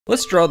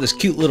Let's draw this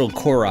cute little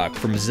Korok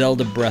from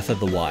Zelda Breath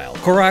of the Wild.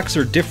 Koroks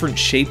are different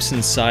shapes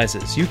and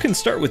sizes. You can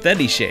start with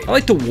any shape. I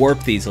like to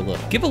warp these a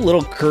little. Give a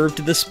little curve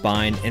to the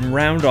spine and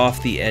round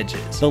off the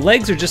edges. The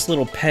legs are just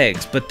little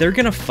pegs, but they're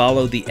gonna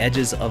follow the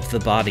edges of the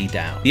body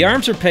down. The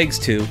arms are pegs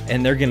too,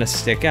 and they're gonna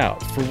stick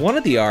out. For one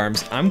of the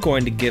arms, I'm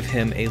going to give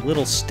him a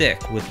little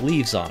stick with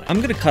leaves on it.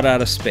 I'm gonna cut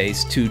out a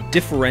space to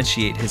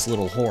differentiate his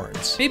little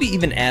horns. Maybe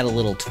even add a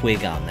little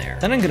twig on there.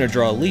 Then I'm gonna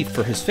draw a leaf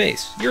for his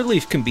face. Your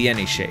leaf can be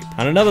any shape.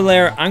 On another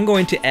layer, I'm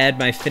going to add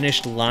my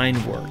finished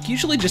line work,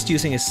 usually just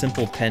using a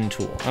simple pen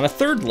tool. On a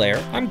third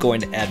layer, I'm going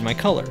to add my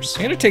colors.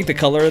 I'm going to take the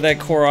color of that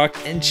Korok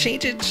and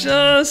change it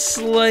just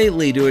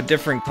slightly to a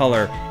different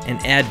color and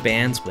add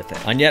bands with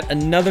it. On yet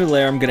another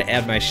layer, I'm going to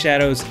add my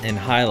shadows and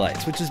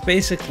highlights, which is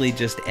basically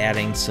just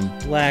adding some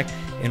black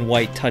and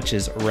white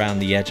touches around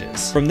the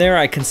edges. From there,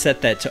 I can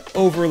set that to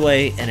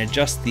overlay and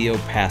adjust the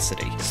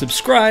opacity.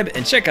 Subscribe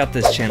and check out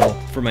this channel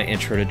for my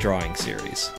intro to drawing series.